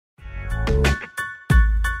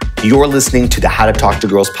You're listening to the How to Talk to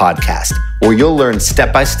Girls podcast, where you'll learn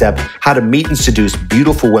step-by-step how to meet and seduce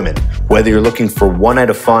beautiful women, whether you're looking for one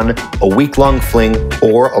night of fun, a week-long fling,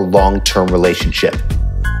 or a long-term relationship.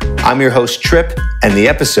 I'm your host, Tripp, and the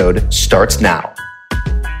episode starts now.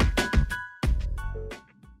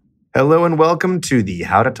 Hello and welcome to the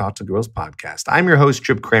How to Talk to Girls podcast. I'm your host,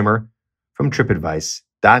 Tripp Kramer from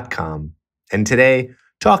trippadvice.com. And today,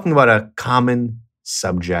 talking about a common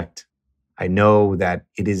subject. I know that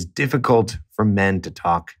it is difficult for men to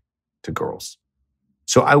talk to girls.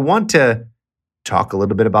 So I want to talk a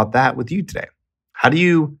little bit about that with you today. How do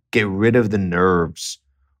you get rid of the nerves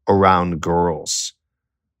around girls?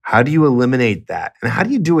 How do you eliminate that? And how do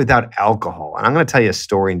you do it without alcohol? And I'm going to tell you a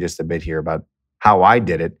story in just a bit here about how I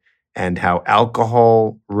did it and how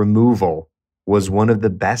alcohol removal was one of the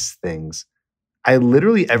best things I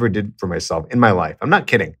literally ever did for myself in my life. I'm not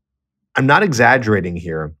kidding. I'm not exaggerating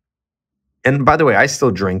here. And by the way, I still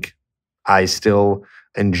drink. I still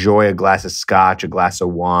enjoy a glass of scotch, a glass of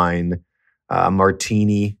wine, a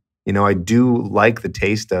martini. You know, I do like the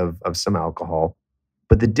taste of some alcohol.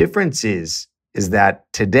 But the difference is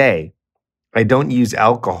that today, I don't use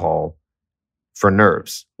alcohol for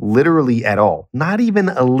nerves, literally at all. Not even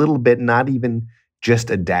a little bit, not even just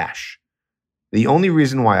a dash. The only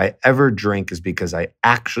reason why I ever drink is because I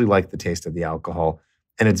actually like the taste of the alcohol.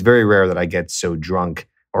 And it's very rare that I get so drunk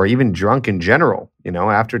or even drunk in general, you know,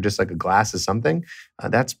 after just like a glass of something.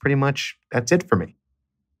 That's it for me.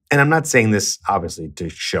 And I'm not saying this obviously to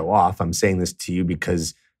show off. I'm saying this to you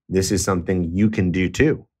because this is something you can do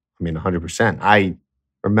too. I mean, 100%. I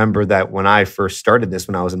remember that when I first started this,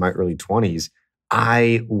 when I was in my early 20s,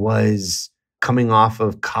 I was coming off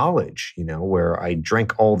of college, you know, where I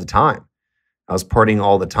drank all the time. I was partying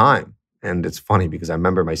all the time. And it's funny because I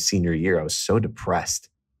remember my senior year, I was so depressed.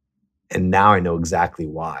 And now I know exactly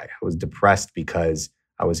why. I was depressed because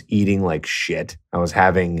I was eating like shit. I was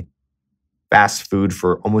having fast food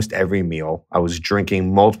for almost every meal. I was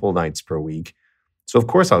drinking multiple nights per week. So of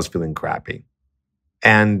course I was feeling crappy.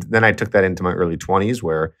 And then I took that into my early 20s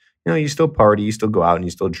where, you know, you still party, you still go out and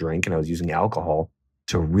you still drink. And I was using alcohol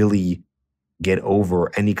to really get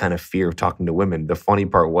over any kind of fear of talking to women. The funny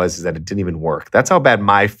part was that it didn't even work. That's how bad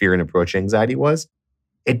my fear and approach anxiety was.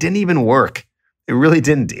 It didn't even work. It really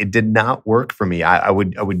didn't. It did not work for me. I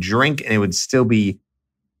would drink and it would still be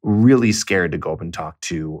really scared to go up and talk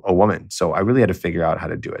to a woman. So I really had to figure out how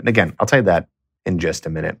to do it. And again, I'll tell you that in just a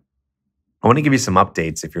minute. I want to give you some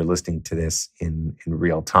updates if you're listening to this in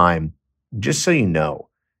real time. Just so you know,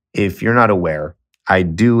 if you're not aware, I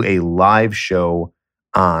do a live show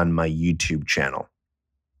on my YouTube channel.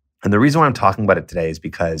 And the reason why I'm talking about it today is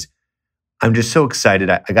because I'm just so excited.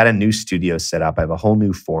 I got a new studio set up. I have a whole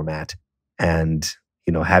new format. And,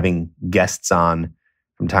 you know, having guests on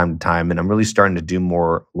from time to time. And I'm really starting to do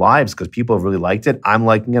more lives because people have really liked it. I'm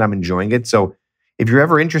liking it. I'm enjoying it. So if you're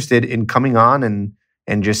ever interested in coming on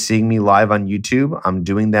and just seeing me live on YouTube, I'm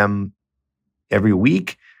doing them every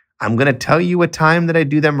week. I'm going to tell you a time that I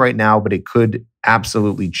do them right now, but it could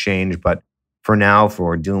absolutely change. But for now,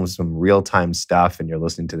 for dealing with some real-time stuff and you're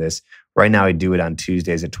listening to this, right now I do it on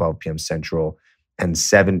Tuesdays at 12 p.m. Central and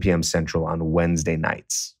 7 p.m. Central on Wednesday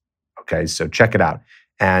nights. Okay, so check it out.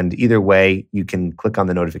 And either way, you can click on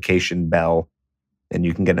the notification bell and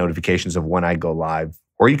you can get notifications of when I go live,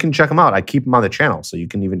 or you can check them out. I keep them on the channel, so you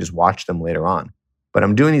can even just watch them later on. But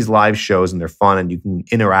I'm doing these live shows and they're fun and you can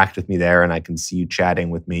interact with me there and I can see you chatting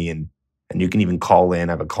with me and you can even call in.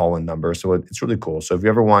 I have a call-in number, so it's really cool. So if you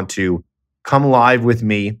ever want to come live with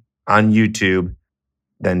me on YouTube,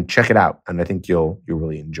 then check it out. And I think you'll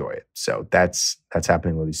really enjoy it. So that's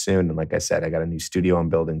happening really soon. And like I said, I got a new studio I'm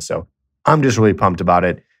building. So I'm just really pumped about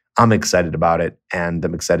it. I'm excited about it. And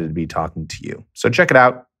I'm excited to be talking to you. So check it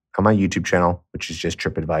out on my YouTube channel, which is just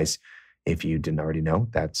Tripp Advice. If you didn't already know,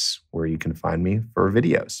 that's where you can find me for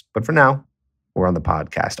videos. But for now, we're on the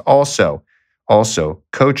podcast. Also,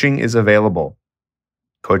 coaching is available.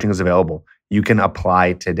 Coaching is available. You can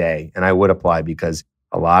apply today. And I would apply because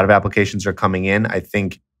a lot of applications are coming in. I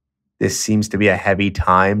think this seems to be a heavy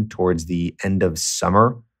time towards the end of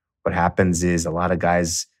summer. What happens is a lot of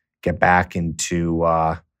guys get back into,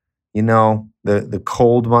 the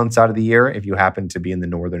cold months out of the year if you happen to be in the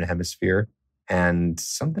Northern Hemisphere. And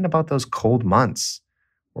something about those cold months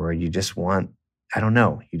where you just want,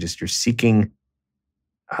 you're seeking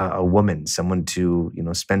a woman, someone to,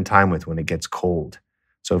 spend time with when it gets cold.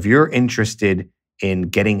 So if you're interested in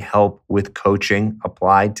getting help with coaching,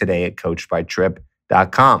 apply today at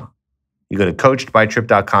coachedbytripp.com. You go to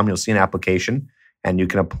coachedbytripp.com, you'll see an application and you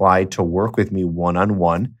can apply to work with me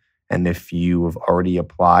one-on-one. And if you have already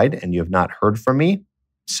applied and you have not heard from me,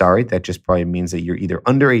 Sorry, that just probably means that you're either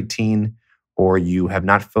under 18 or you have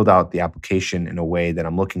not filled out the application in a way that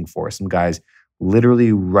I'm looking for. Some guys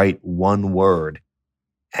literally write one word,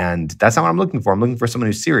 and that's not what I'm looking for. I'm looking for someone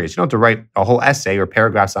who's serious. You don't have to write a whole essay or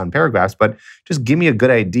paragraphs on paragraphs, but just give me a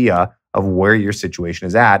good idea of where your situation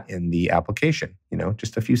is at in the application.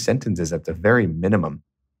 Just a few sentences at the very minimum.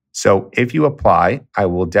 So if you apply, I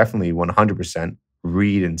will definitely 100%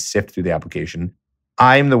 read and sift through the application.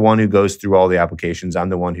 I'm the one who goes through all the applications. I'm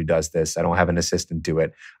the one who does this. I don't have an assistant do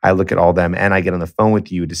it. I look at all them and I get on the phone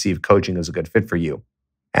with you to see if coaching is a good fit for you.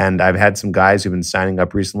 And I've had some guys who've been signing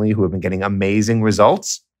up recently who have been getting amazing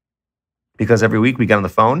results because every week we get on the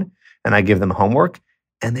phone and I give them homework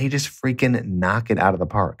and they just freaking knock it out of the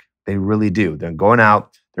park. They really do. They're going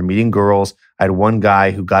out, they're meeting girls. I had one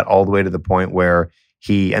guy who got all the way to the point where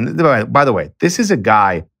and by the way, this is a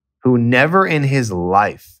guy who never in his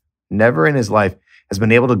life has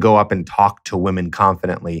been able to go up and talk to women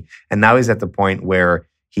confidently. And now he's at the point where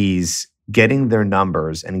he's getting their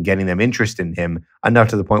numbers and getting them interested in him enough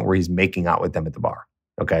to the point where he's making out with them at the bar.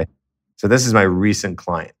 Okay. So this is my recent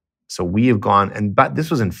client. So we have gone, but this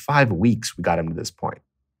was in 5 weeks we got him to this point.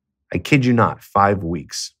 I kid you not, 5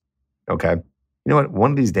 weeks. Okay. You know what? One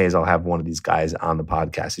of these days I'll have one of these guys on the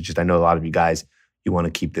podcast. It's just, I know a lot of you guys, you want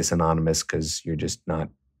to keep this anonymous because you're just not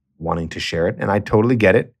wanting to share it. And I totally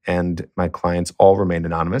get it. And my clients all remain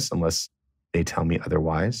anonymous unless they tell me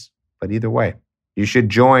otherwise. But either way, you should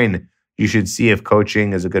join. You should see if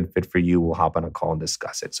coaching is a good fit for you. We'll hop on a call and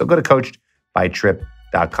discuss it. So go to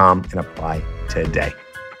coachedbytripp.com and apply today.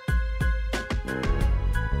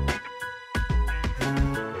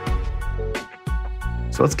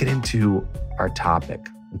 So let's get into our topic.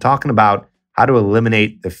 I'm talking about how to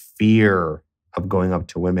eliminate the fear of going up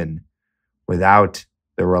to women without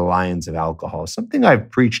the reliance of alcohol. Something I've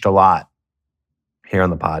preached a lot here on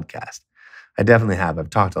the podcast. I definitely have. I've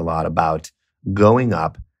talked a lot about going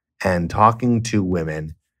up and talking to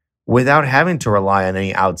women without having to rely on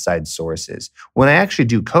any outside sources. When I actually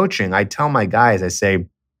do coaching, I tell my guys, I say,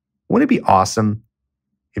 wouldn't it be awesome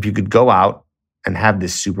if you could go out and have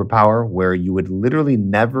this superpower where you would literally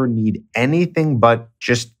never need anything but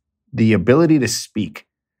just the ability to speak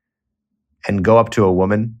and go up to a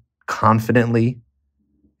woman confidently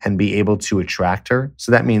and be able to attract her?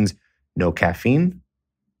 So that means no caffeine,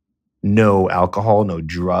 no alcohol, no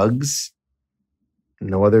drugs,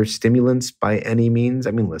 no other stimulants by any means.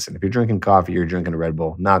 I mean, listen, if you're drinking coffee, you're drinking a Red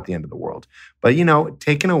Bull, not the end of the world. But,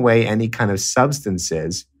 taking away any kind of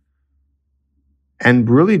substances and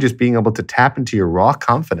really just being able to tap into your raw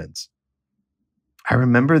confidence. I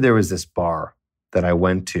remember there was this bar that I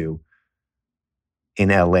went to in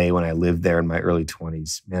LA when I lived there in my early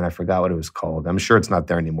 20s. Man, I forgot what it was called. I'm sure it's not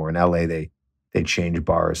there anymore. In LA, they change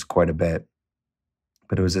bars quite a bit.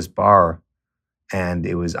 But it was this bar and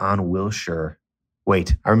it was on Wilshire.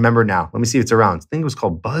 Wait, I remember now. Let me see if it's around. I think it was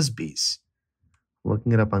called Busby's. I'm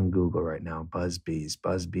looking it up on Google right now. Busby's,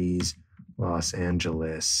 Los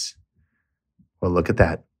Angeles. Well, look at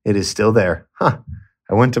that. It is still there. I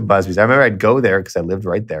went to Busby's. I remember I'd go there because I lived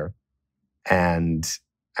right there. And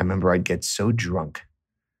I remember I'd get so drunk.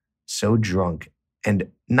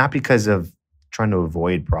 And not because of trying to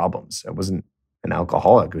avoid problems. I wasn't an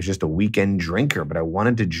alcoholic. It was just a weekend drinker, but I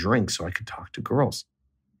wanted to drink so I could talk to girls.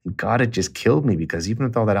 And God, it just killed me because even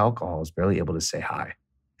with all that alcohol, I was barely able to say hi.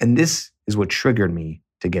 And this is what triggered me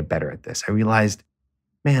to get better at this. I realized,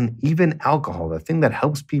 man, even alcohol, the thing that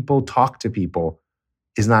helps people talk to people,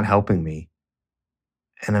 is not helping me.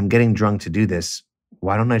 And I'm getting drunk to do this.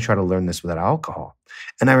 Why don't I try to learn this without alcohol?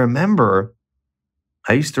 And I remember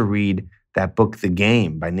I used to read that book, The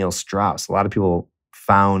Game by Neil Strauss. A lot of people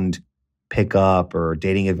found pickup or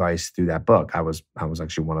dating advice through that book. I was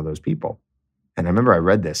actually one of those people. And I remember I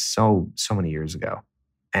read this so many years ago.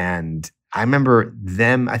 And I remember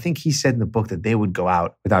them, I think he said in the book that they would go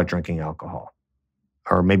out without drinking alcohol.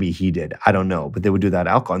 Or maybe he did. I don't know. But they would do that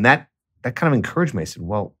alcohol. And that kind of encouraged me. I said,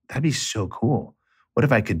 well, that'd be so cool. What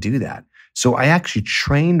if I could do that? So I actually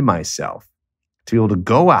trained myself to be able to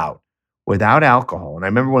go out without alcohol. And I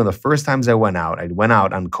remember one of the first times I went out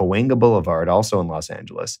on Cahuenga Boulevard, also in Los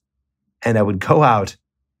Angeles. And I would go out.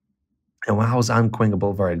 And when I was on Cahuenga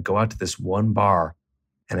Boulevard, I'd go out to this one bar.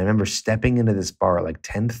 And I remember stepping into this bar at like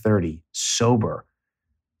 10:30, sober.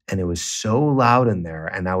 And it was so loud in there.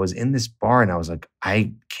 And I was in this bar and I was like,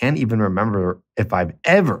 I can't even remember if I've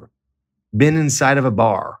ever been inside of a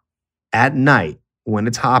bar at night when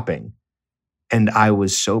it's hopping and I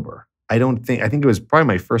was sober. I think it was probably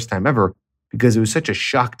my first time ever because it was such a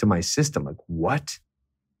shock to my system. Like, what?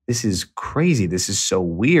 This is crazy. This is so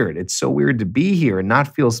weird. It's so weird to be here and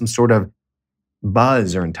not feel some sort of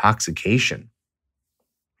buzz or intoxication.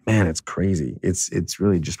 man, it's crazy. It's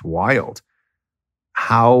really just wild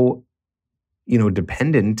how,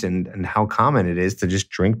 dependent and how common it is to just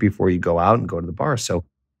drink before you go out and go to the bar. So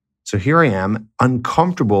here I am,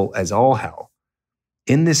 uncomfortable as all hell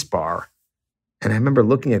in this bar. And I remember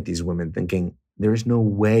looking at these women thinking, there's no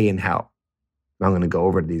way in hell I'm going to go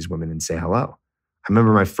over to these women and say hello. I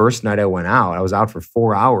remember my first night I went out, I was out for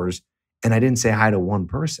 4 hours and I didn't say hi to one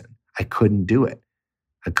person. I couldn't do it.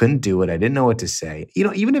 I couldn't do it. I didn't know what to say.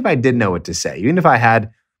 Even if I did know what to say, even if I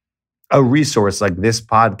had a resource like this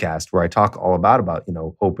podcast where I talk all about,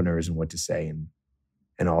 openers and what to say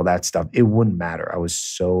and all that stuff, it wouldn't matter. I was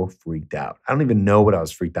so freaked out. I don't even know what I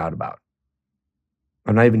was freaked out about.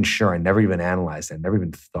 I'm not even sure. I never even analyzed it. I never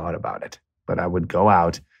even thought about it. But I would go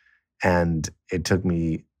out and it took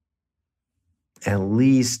me at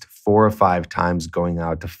least 4 or 5 times going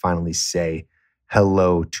out to finally say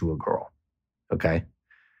hello to a girl. Okay?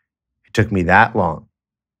 It took me that long.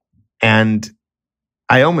 And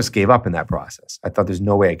I almost gave up in that process. I thought there's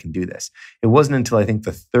no way I can do this. It wasn't until I think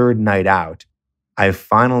the 3rd night out, I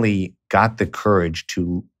finally got the courage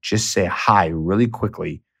to just say hi really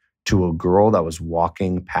quickly to a girl that was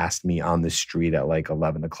walking past me on the street at like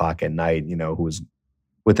 11 o'clock at night, who was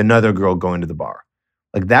with another girl going to the bar.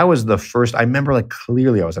 Like that was the first, I remember like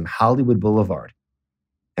clearly I was on Hollywood Boulevard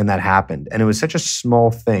and that happened. And it was such a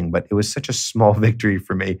small thing, but it was such a small victory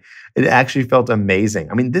for me. It actually felt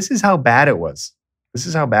amazing. I mean, this is how bad it was. This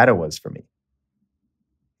is how bad it was for me.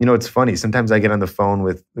 It's funny. Sometimes I get on the phone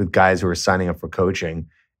with guys who are signing up for coaching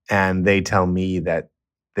and they tell me that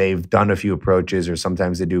they've done a few approaches or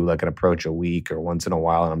sometimes they do like an approach a week or once in a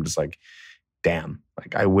while. And I'm just like, damn,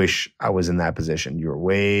 like I wish I was in that position. You're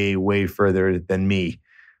way, way further than me,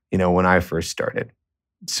 when I first started.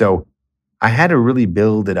 So I had to really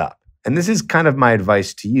build it up. And this is kind of my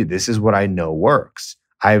advice to you. This is what I know works.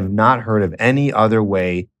 I've not heard of any other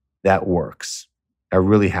way that works. I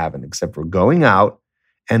really haven't, except for going out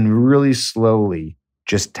and really slowly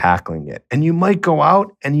just tackling it. And you might go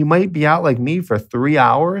out and you might be out like me for 3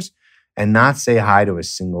 hours and not say hi to a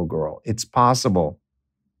single girl. It's possible.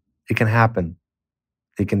 It can happen.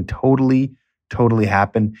 It can totally, totally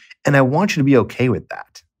happen. And I want you to be okay with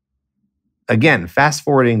that. Again, fast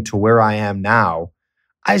forwarding to where I am now,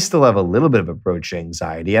 I still have a little bit of approach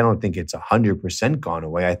anxiety. I don't think it's 100% gone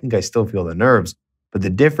away. I think I still feel the nerves. But the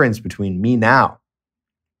difference between me now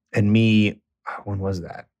and me, when was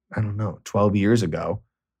that? I don't know, 12 years ago,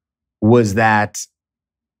 was that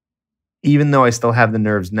even though I still have the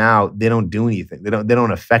nerves now, they don't do anything. They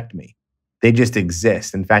don't affect me. They just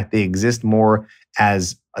exist. In fact, they exist more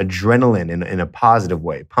as adrenaline in a positive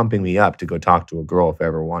way, pumping me up to go talk to a girl if I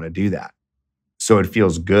ever want to do that. So it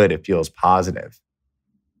feels good. It feels positive.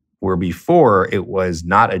 Where before it was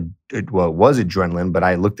not it was adrenaline, but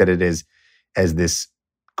I looked at it as this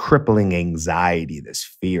crippling anxiety, this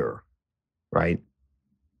fear, right?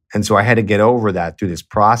 And so I had to get over that through this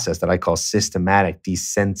process that I call systematic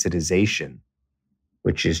desensitization,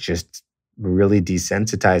 which is just really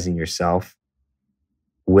desensitizing yourself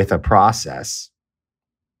with a process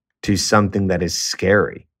to something that is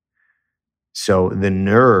scary. So the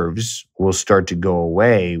nerves will start to go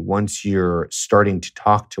away once you're starting to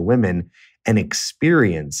talk to women and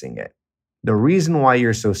experiencing it. The reason why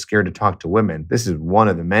you're so scared to talk to women, this is one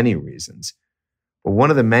of the many reasons, but one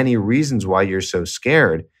of the many reasons why you're so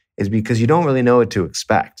scared is because you don't really know what to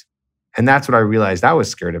expect. And that's what I realized I was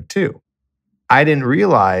scared of too. I didn't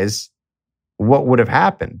realize what would have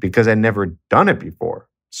happened because I'd never done it before.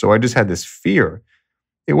 So I just had this fear.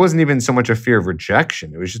 It wasn't even so much a fear of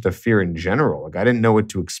rejection. It was just a fear in general. Like I didn't know what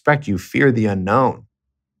to expect. You fear the unknown.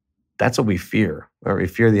 That's what we fear, or we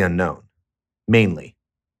fear the unknown, mainly,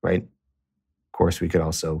 right? Of course, we could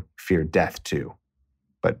also fear death too.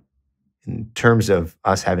 But in terms of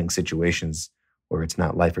us having situations where it's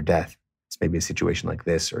not life or death, it's maybe a situation like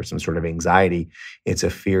this or some sort of anxiety, it's a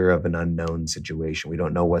fear of an unknown situation. We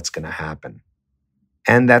don't know what's going to happen.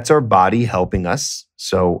 And that's our body helping us.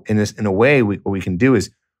 So in a way, what we can do is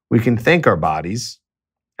we can thank our bodies.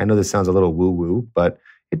 I know this sounds a little woo-woo, but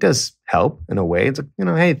it does help in a way. It's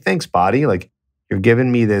like, hey, thanks, body. Like you're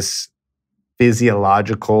giving me this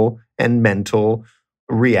physiological and mental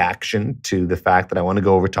reaction to the fact that I want to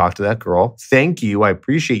go over talk to that girl. Thank you. I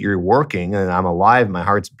appreciate you're working and I'm alive. My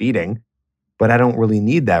heart's beating, but I don't really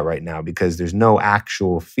need that right now because there's no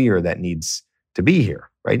actual fear that needs to be here,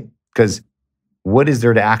 right? Because what is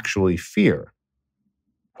there to actually fear?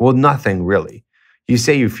 Well, nothing really. You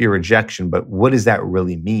say you fear rejection, but what does that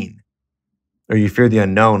really mean? Or you fear the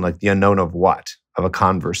unknown, like the unknown of what? Of a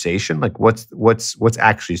conversation? Like what's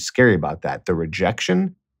actually scary about that? The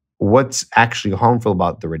rejection what's actually harmful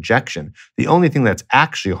about the rejection? The only thing that's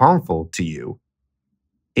actually harmful to you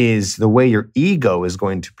is the way your ego is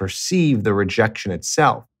going to perceive the rejection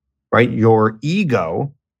itself, right? Your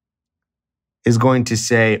ego is going to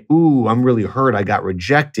say, ooh, I'm really hurt. I got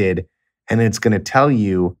rejected. And it's going to tell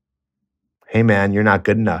you, hey, man, you're not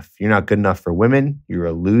good enough. You're not good enough for women. You're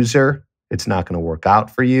a loser. It's not going to work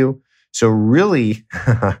out for you. So really,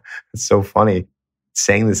 it's so funny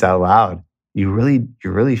saying this out loud. You're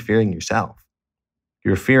really fearing yourself.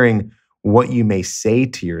 You're fearing what you may say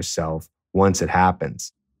to yourself once it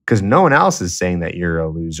happens. Because no one else is saying that you're a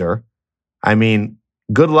loser. I mean,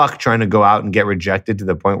 good luck trying to go out and get rejected to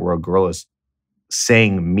the point where a girl is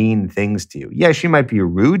saying mean things to you. Yeah, she might be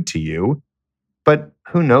rude to you, but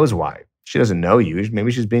who knows why? She doesn't know you.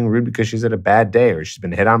 Maybe she's being rude because she's had a bad day, or she's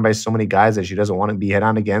been hit on by so many guys that she doesn't want to be hit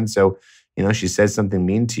on again. So, she says something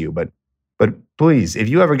mean to you. But please, if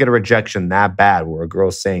you ever get a rejection that bad where a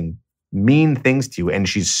girl's saying mean things to you and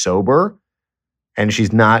she's sober and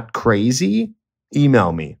she's not crazy,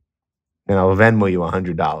 email me and I'll Venmo you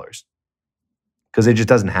 $100. Because it just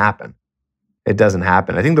doesn't happen. It doesn't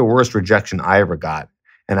happen. I think the worst rejection I ever got,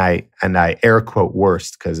 and I air quote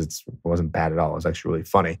worst because it wasn't bad at all. It was actually really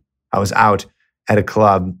funny. I was out at a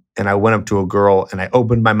club and I went up to a girl and I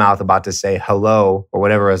opened my mouth about to say hello or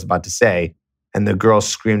whatever I was about to say. And the girl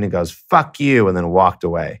screamed and goes, fuck you, and then walked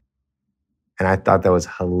away. And I thought that was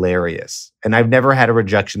hilarious. And I've never had a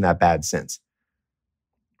rejection that bad since.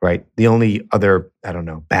 Right? The only other,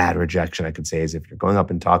 bad rejection I could say is if you're going up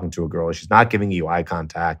and talking to a girl, she's not giving you eye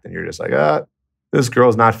contact and you're just like, this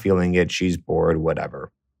girl's not feeling it. She's bored,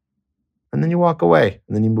 whatever. And then you walk away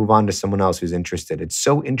and then you move on to someone else who's interested. It's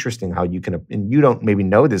so interesting how you can, and you don't maybe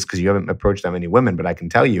know this because you haven't approached that many women, but I can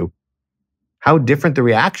tell you how different the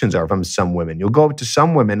reactions are from some women. You'll go up to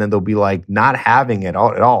some women and they'll be like not having it at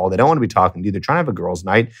all. They don't want to be talking to you. They're trying to have a girls'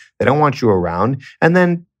 night. They don't want you around. And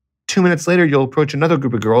then 2 minutes later, you'll approach another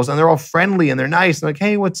group of girls and they're all friendly and they're nice and like,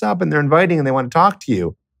 hey, what's up? And they're inviting and they want to talk to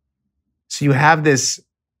you. So you have this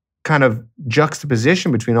kind of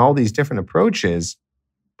juxtaposition between all these different approaches,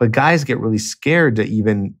 but guys get really scared to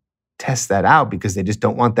even test that out because they just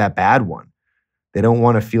don't want that bad one. They don't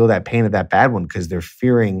want to feel that pain of that bad one because they're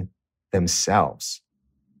fearing themselves.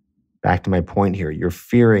 Back to my point here, you're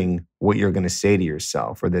fearing what you're going to say to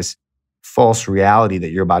yourself or this false reality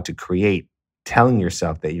that you're about to create, telling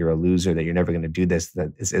yourself that you're a loser, that you're never going to do this,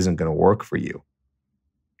 that this isn't going to work for you.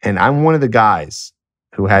 And I'm one of the guys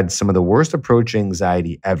who had some of the worst approach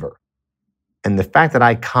anxiety ever. And the fact that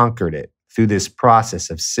I conquered it through this process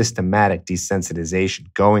of systematic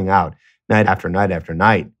desensitization, going out night after night after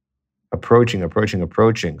night, approaching,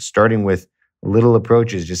 starting with little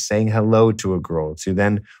approaches, just saying hello to a girl, to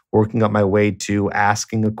then working up my way to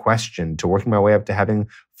asking a question, to working my way up to having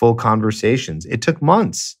full conversations. It took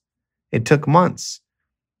months.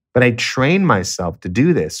 But I trained myself to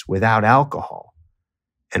do this without alcohol.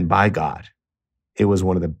 And by God, it was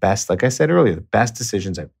one of the best, like I said earlier, the best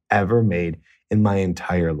decisions I've ever made in my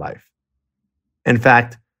entire life. In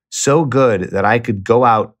fact, so good that I could go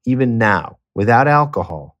out even now without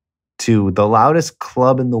alcohol to the loudest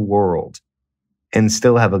club in the world and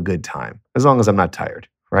still have a good time, as long as I'm not tired,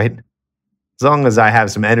 right? As long as I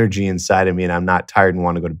have some energy inside of me and I'm not tired and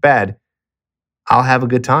want to go to bed, I'll have a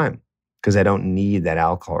good time because I don't need that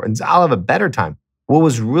alcohol. And I'll have a better time. What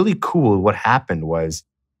was really cool, what happened was,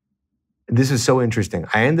 this is so interesting.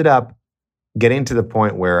 I ended up getting to the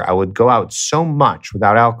point where I would go out so much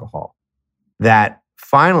without alcohol that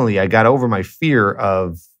finally I got over my fear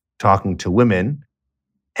of talking to women.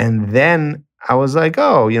 And then I was like,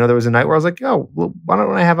 there was a night where I was like, well, why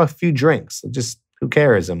don't I have a few drinks? Just, who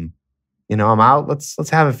cares? I'm out. Let's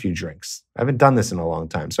have a few drinks. I haven't done this in a long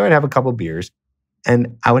time. So I'd have a couple of beers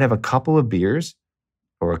and I would have a couple of beers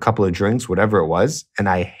or a couple of drinks, whatever it was. And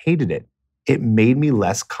I hated it. It made me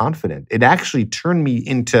less confident. It actually turned me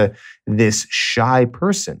into this shy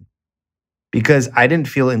person because I didn't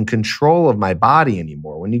feel in control of my body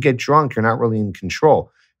anymore. When you get drunk, you're not really in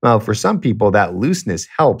control. Now, for some people, that looseness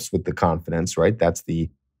helps with the confidence, right? That's the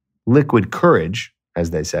liquid courage, as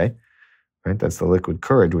they say, right? That's the liquid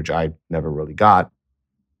courage, which I never really got.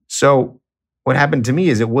 So what happened to me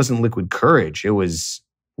is it wasn't liquid courage. It was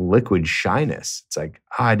liquid shyness. It's like,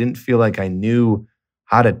 I didn't feel like I knew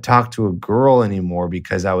how to talk to a girl anymore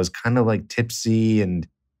because I was kind of like tipsy and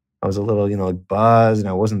I was a little, like buzzed and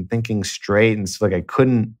I wasn't thinking straight. And so like I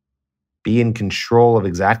couldn't be in control of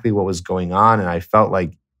exactly what was going on. And I felt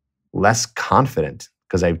like less confident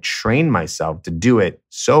because I've trained myself to do it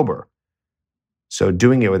sober. So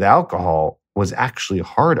doing it with alcohol was actually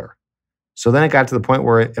harder. So then it got to the point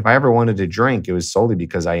where if I ever wanted to drink, it was solely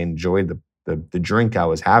because I enjoyed the drink I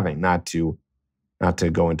was having, not to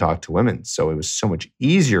go and talk to women. So it was so much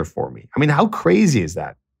easier for me. I mean, how crazy is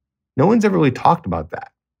that? No one's ever really talked about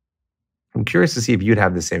that. I'm curious to see if you'd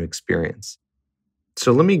have the same experience.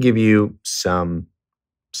 So let me give you some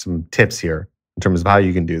tips here in terms of how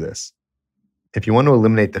you can do this. If you want to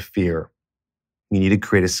eliminate the fear, you need to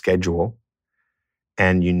create a schedule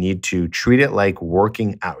and you need to treat it like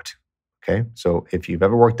working out. Okay. So if you've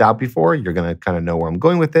ever worked out before, you're going to kind of know where I'm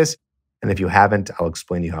going with this. And if you haven't, I'll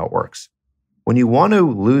explain to you how it works. When you want to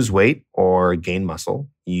lose weight or gain muscle,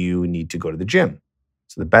 you need to go to the gym.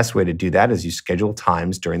 So the best way to do that is you schedule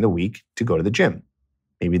times during the week to go to the gym.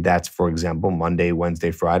 Maybe that's, for example, Monday,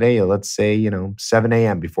 Wednesday, Friday, let's say, 7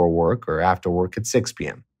 a.m. before work or after work at 6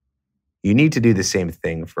 p.m. You need to do the same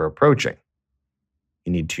thing for approaching.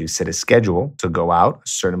 You need to set a schedule to go out a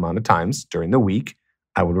certain amount of times during the week.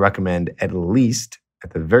 I would recommend at the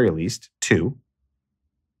very least, 2,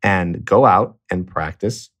 and go out and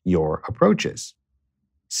practice your approaches.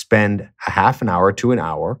 Spend a half an hour to an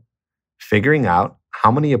hour figuring out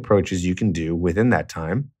how many approaches you can do within that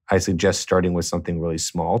time. I suggest starting with something really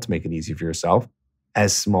small to make it easy for yourself,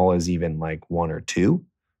 as small as even like 1 or 2.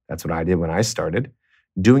 That's what I did when I started.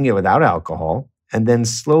 Doing it without alcohol, and then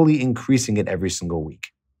slowly increasing it every single week.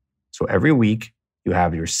 So every week, you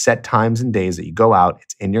have your set times and days that you go out,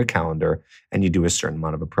 it's in your calendar, and you do a certain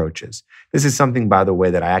amount of approaches. This is something, by the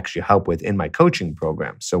way, that I actually help with in my coaching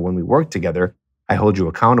program. So when we work together, I hold you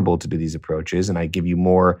accountable to do these approaches, and I give you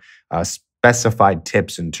more specified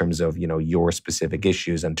tips in terms of your specific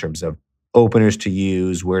issues, in terms of openers to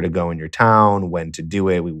use, where to go in your town, when to do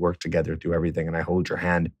it. We work together through everything, and I hold your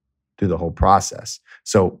hand through the whole process.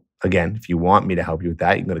 So again, if you want me to help you with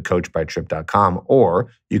that, you can go to coachbytripp.com,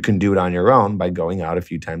 or you can do it on your own by going out a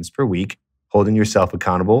few times per week, holding yourself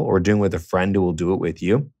accountable, or doing it with a friend who will do it with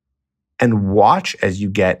you. And watch as you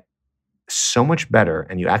get so much better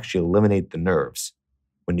and you actually eliminate the nerves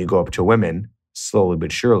when you go up to women, slowly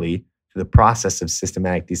but surely, through the process of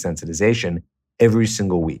systematic desensitization every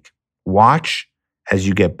single week. Watch as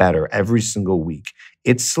you get better every single week.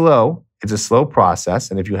 It's slow. It's a slow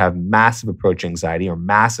process. And if you have massive approach anxiety or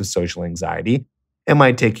massive social anxiety, it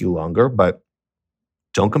might take you longer, but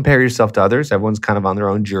don't compare yourself to others. Everyone's kind of on their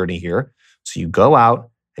own journey here. So you go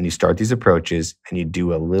out and you start these approaches and you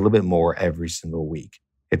do a little bit more every single week.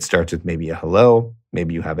 It starts with maybe a hello.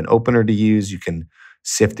 Maybe you have an opener to use. You can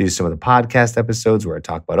sift through some of the podcast episodes where I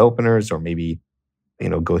talk about openers, or maybe,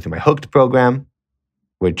 go through my Hooked program,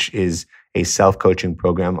 which is a self-coaching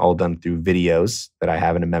program all done through videos that I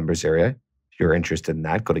have in a members area. If you're interested in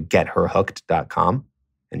that, go to getherhooked.com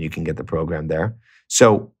and you can get the program there.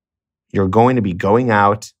 So you're going to be going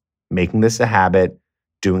out, making this a habit,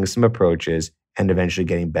 doing some approaches, and eventually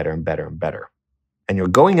getting better and better and better. And you're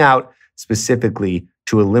going out specifically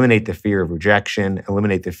to eliminate the fear of rejection,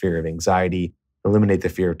 eliminate the fear of anxiety, eliminate the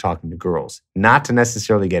fear of talking to girls, not to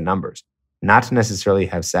necessarily get numbers, not to necessarily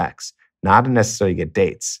have sex, not to necessarily get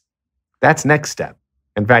dates. That's next step.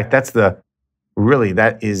 In fact, that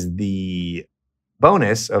is the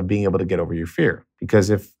bonus of being able to get over your fear. Because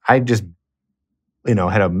if I just,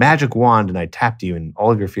 had a magic wand and I tapped you and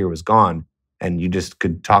all of your fear was gone and you just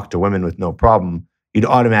could talk to women with no problem, you'd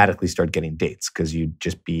automatically start getting dates because you'd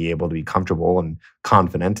just be able to be comfortable and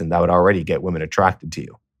confident, and that would already get women attracted to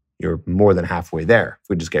you. You're more than halfway there if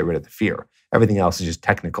we just get rid of the fear. Everything else is just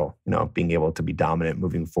technical, being able to be dominant,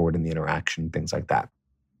 moving forward in the interaction, things like that.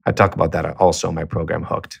 I talk about that also in my program,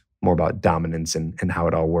 Hooked, more about dominance and how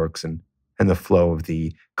it all works and the flow of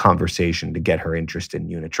the conversation to get her interested in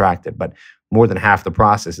you and attracted. But more than half the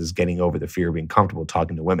process is getting over the fear of being comfortable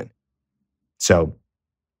talking to women. So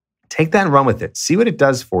take that and run with it. See what it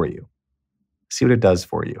does for you. See what it does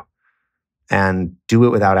for you. And do it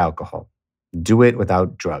without alcohol. Do it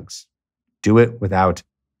without drugs. Do it without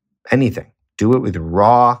anything. Do it with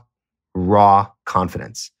raw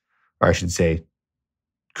confidence. Or I should say,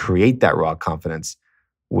 create that raw confidence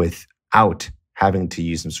without having to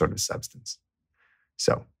use some sort of substance.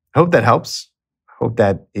 So I hope that helps. I hope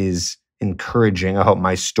that is encouraging. I hope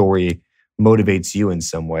my story motivates you in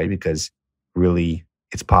some way, because really,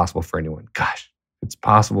 it's possible for anyone. Gosh, it's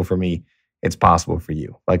possible for me. It's possible for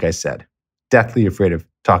you. Like I said, deathly afraid of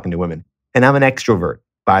talking to women. And I'm an extrovert,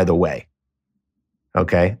 by the way.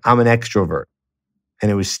 Okay? I'm an extrovert. And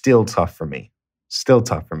it was still tough for me. Still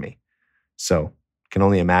tough for me. So I can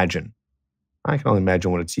only imagine what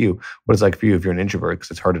it's like for you if you're an introvert,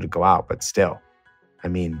 because it's harder to go out. But still,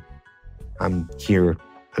 I'm here,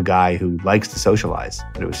 a guy who likes to socialize,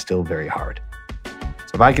 but it was still very hard.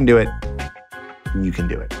 So if I can do it, you can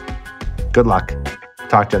do it. Good luck.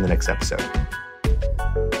 Talk to you in the next episode.